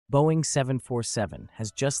Boeing 747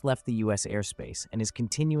 has just left the U.S. airspace and is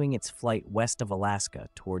continuing its flight west of Alaska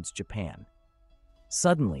towards Japan.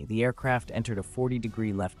 Suddenly, the aircraft entered a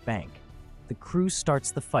 40-degree left bank. The crew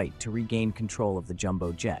starts the fight to regain control of the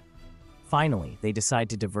jumbo jet. Finally, they decide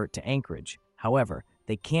to divert to Anchorage. However,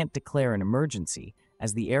 they can't declare an emergency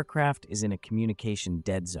as the aircraft is in a communication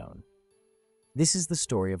dead zone. This is the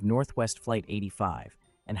story of Northwest Flight 85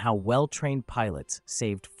 and how well-trained pilots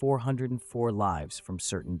saved 404 lives from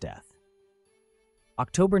certain death.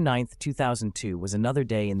 October 9, 2002 was another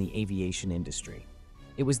day in the aviation industry.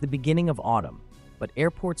 It was the beginning of autumn, but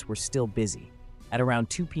airports were still busy. At around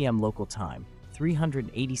 2 p.m. local time,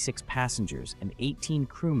 386 passengers and 18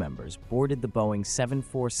 crew members boarded the Boeing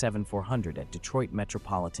 747-400 at Detroit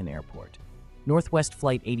Metropolitan Airport. Northwest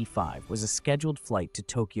Flight 85 was a scheduled flight to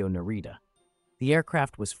Tokyo Narita. The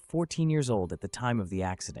aircraft was 14 years old at the time of the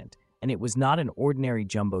accident, and it was not an ordinary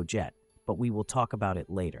jumbo jet, but we will talk about it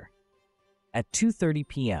later. At 2:30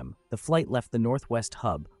 p.m., the flight left the Northwest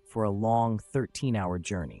hub for a long 13-hour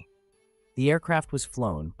journey. The aircraft was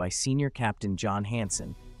flown by Senior Captain John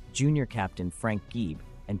Hansen, Junior Captain Frank Gieb,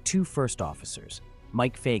 and 2 first officers,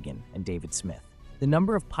 Mike Fagan and David Smith. The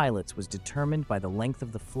number of pilots was determined by the length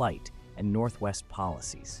of the flight and Northwest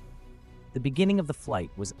policies. The beginning of the flight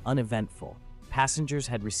was uneventful. Passengers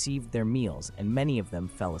had received their meals and many of them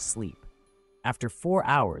fell asleep. After 4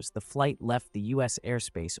 hours, the flight left the U.S.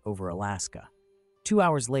 airspace over Alaska. 2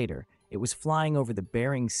 hours later, it was flying over the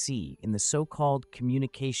Bering Sea in the so-called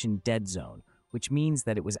communication dead zone, which means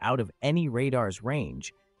that it was out of any radar's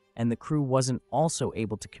range, and the crew wasn't also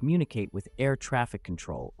able to communicate with air traffic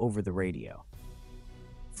control over the radio.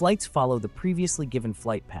 Flights follow the previously given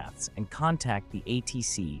flight paths and contact the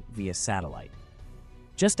ATC via satellite.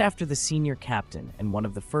 Just after the senior captain and one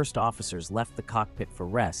of the first officers left the cockpit for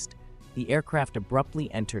rest, the aircraft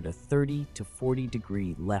abruptly entered a 30 to 40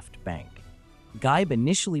 degree left bank. Gieb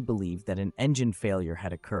initially believed that an engine failure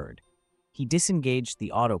had occurred. He disengaged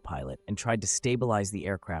the autopilot and tried to stabilize the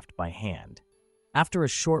aircraft by hand. After a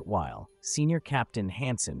short while, Senior Captain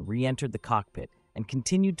Hansen re-entered the cockpit and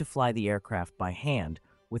continued to fly the aircraft by hand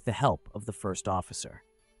with the help of the first officer.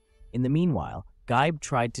 In the meanwhile, Gieb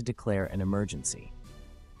tried to declare an emergency.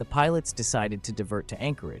 The pilots decided to divert to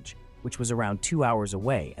Anchorage, which was around 2 hours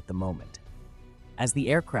away at the moment. As the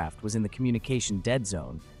aircraft was in the communication dead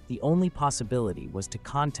zone, the only possibility was to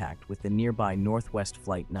contact with the nearby Northwest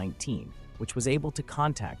Flight 19, which was able to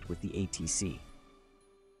contact with the ATC.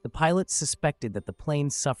 The pilots suspected that the plane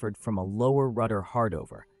suffered from a lower rudder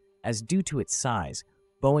hardover, as due to its size,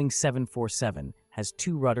 Boeing 747 has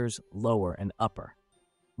 2 rudders, lower and upper.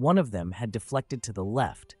 One of them had deflected to the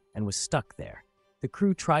left and was stuck there. The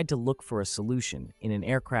crew tried to look for a solution in an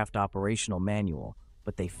aircraft operational manual,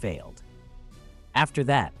 but they failed. After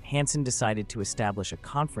that, Hansen decided to establish a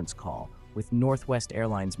conference call with Northwest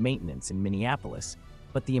Airlines maintenance in Minneapolis,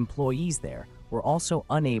 but the employees there were also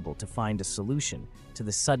unable to find a solution to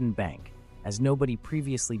the sudden bank, as nobody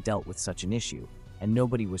previously dealt with such an issue and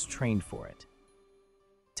nobody was trained for it.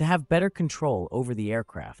 To have better control over the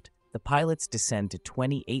aircraft, the pilots descend to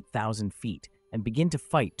 28,000 feet and begin to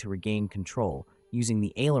fight to regain control using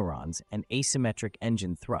the ailerons and asymmetric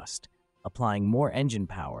engine thrust, applying more engine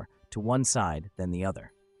power to one side than the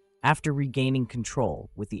other. After regaining control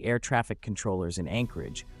with the air traffic controllers in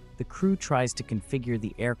Anchorage, the crew tries to configure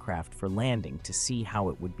the aircraft for landing to see how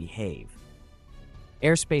it would behave.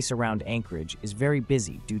 Airspace around Anchorage is very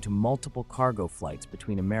busy due to multiple cargo flights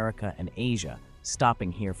between America and Asia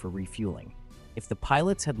stopping here for refueling. If the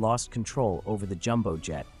pilots had lost control over the jumbo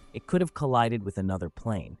jet, it could have collided with another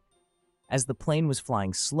plane. As the plane was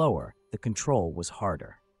flying slower, the control was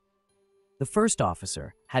harder. The first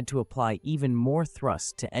officer had to apply even more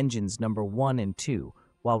thrust to engines number 1 and 2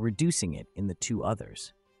 while reducing it in the 2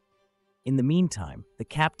 others. In the meantime, the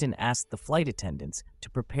captain asked the flight attendants to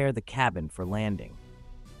prepare the cabin for landing.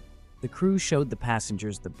 The crew showed the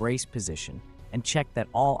passengers the brace position and checked that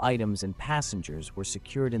all items and passengers were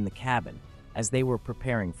secured in the cabin as they were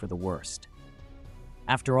preparing for the worst.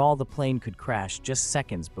 After all, the plane could crash just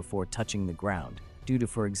seconds before touching the ground due to,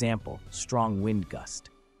 for example, strong wind gust.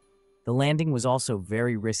 The landing was also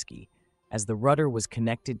very risky as the rudder was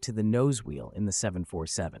connected to the nose wheel in the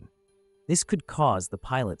 747. This could cause the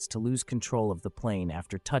pilots to lose control of the plane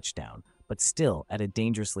after touchdown, but still at a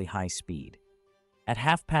dangerously high speed. At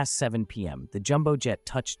 7:30 p.m., the jumbo jet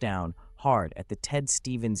touched down hard at the Ted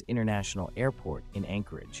Stevens International Airport in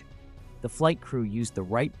Anchorage. The flight crew used the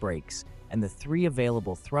right brakes and the 3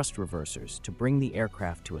 available thrust reversers to bring the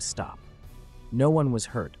aircraft to a stop. No one was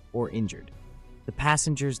hurt or injured. The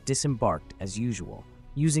passengers disembarked as usual,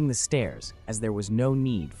 using the stairs as there was no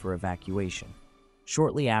need for evacuation.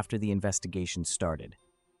 shortly after the investigation started.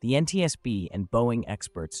 The NTSB and Boeing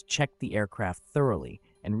experts checked the aircraft thoroughly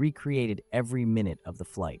and recreated every minute of the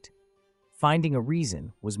flight. Finding a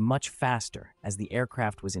reason was much faster, as the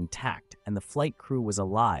aircraft was intact and the flight crew was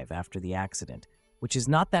alive after the accident, which is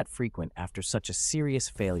not that frequent after such a serious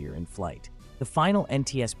failure in flight. The final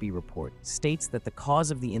NTSB report states that the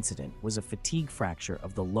cause of the incident was a fatigue fracture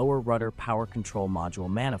of the lower rudder power control module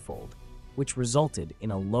manifold, which resulted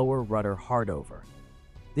in a lower rudder hardover.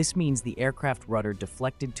 This means the aircraft rudder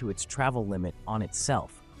deflected to its travel limit on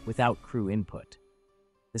itself without crew input.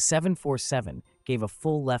 The 747 gave a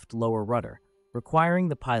full left lower rudder, requiring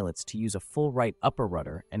the pilots to use a full right upper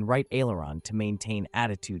rudder and right aileron to maintain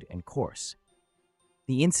attitude and course.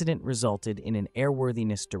 The incident resulted in an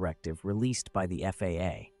airworthiness directive released by the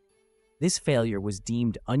FAA. This failure was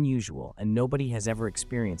deemed unusual and nobody has ever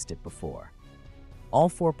experienced it before. All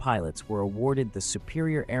 4 pilots were awarded the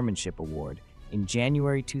Superior Airmanship Award in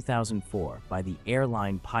January 2004 by the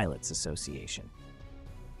Airline Pilots Association.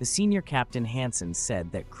 The senior captain Hansen said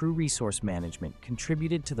that crew resource management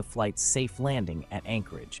contributed to the flight's safe landing at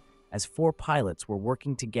Anchorage, as 4 pilots were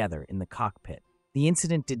working together in the cockpit. The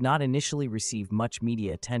incident did not initially receive much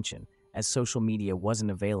media attention, as social media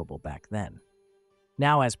wasn't available back then.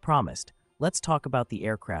 Now, as promised, let's talk about the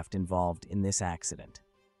aircraft involved in this accident.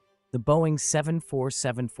 The Boeing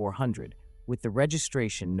 747-400, with the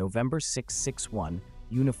registration November 661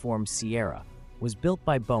 Uniform Sierra, was built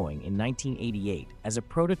by Boeing in 1988 as a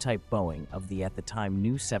prototype Boeing of the at the time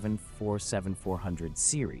new 747-400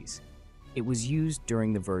 series. It was used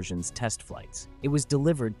during the version's test flights. It was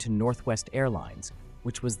delivered to Northwest Airlines,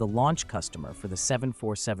 which was the launch customer for the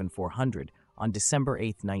 747-400 on December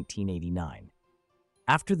 8, 1989.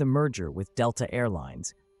 After the merger with Delta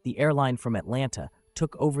Airlines, the airline from Atlanta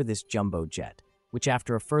took over this jumbo jet, which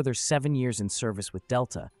after a further 7 years in service with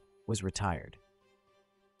Delta, was retired.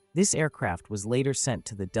 This aircraft was later sent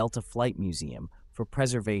to the Delta Flight Museum for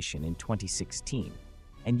preservation in 2016,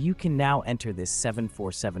 and you can now enter this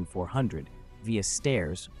 747-400 via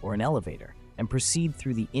stairs or an elevator and proceed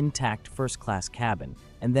through the intact first-class cabin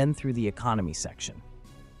and then through the economy section.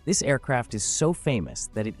 This aircraft is so famous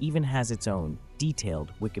that it even has its own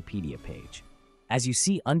detailed Wikipedia page. As you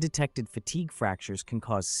see, undetected fatigue fractures can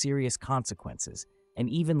cause serious consequences and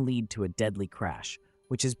even lead to a deadly crash,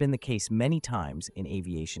 which has been the case many times in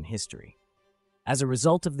aviation history. As a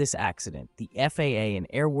result of this accident, the FAA an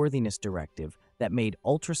airworthiness directive that made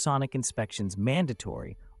ultrasonic inspections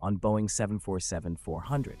mandatory on Boeing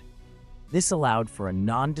 747-400. This allowed for a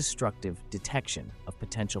non-destructive detection of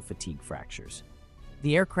potential fatigue fractures.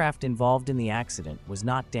 The aircraft involved in the accident was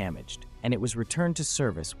not damaged, and it was returned to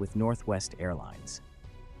service with Northwest Airlines.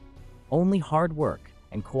 Only hard work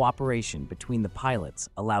and cooperation between the pilots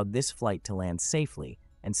allowed this flight to land safely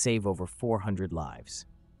and save over 400 lives.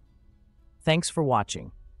 Thanks for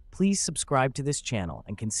watching. Please subscribe to this channel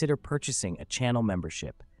and consider purchasing a channel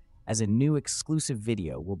membership, as a new exclusive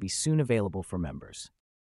video will be soon available for members.